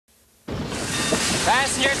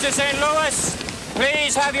Passengers to St. Louis,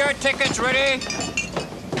 please have your tickets ready.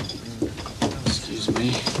 Excuse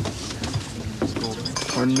me.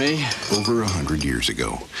 Pardon me? Over 100 years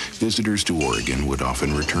ago, visitors to Oregon would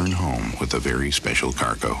often return home with a very special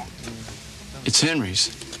cargo. It's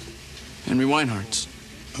Henry's. Henry Weinhards.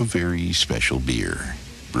 A very special beer,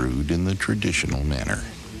 brewed in the traditional manner.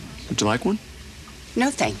 Would you like one?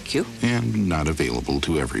 No, thank you. And not available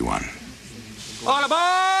to everyone. All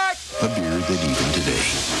aboard! A beer that even today,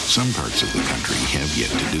 some parts of the country have yet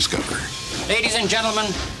to discover. Ladies and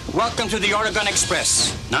gentlemen, welcome to the Oregon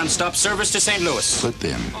Express, non-stop service to St. Louis. But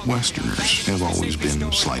then, Westerners have always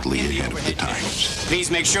been slightly ahead of the times. Please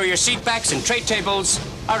make sure your seat backs and tray tables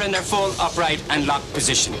are in their full upright and locked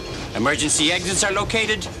position. Emergency exits are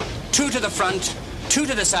located 2 to the front, 2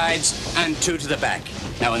 to the sides, and 2 to the back.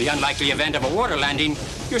 Now, in the unlikely event of a water landing,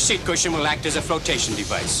 your seat cushion will act as a flotation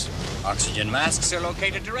device. Oxygen masks are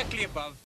located directly above.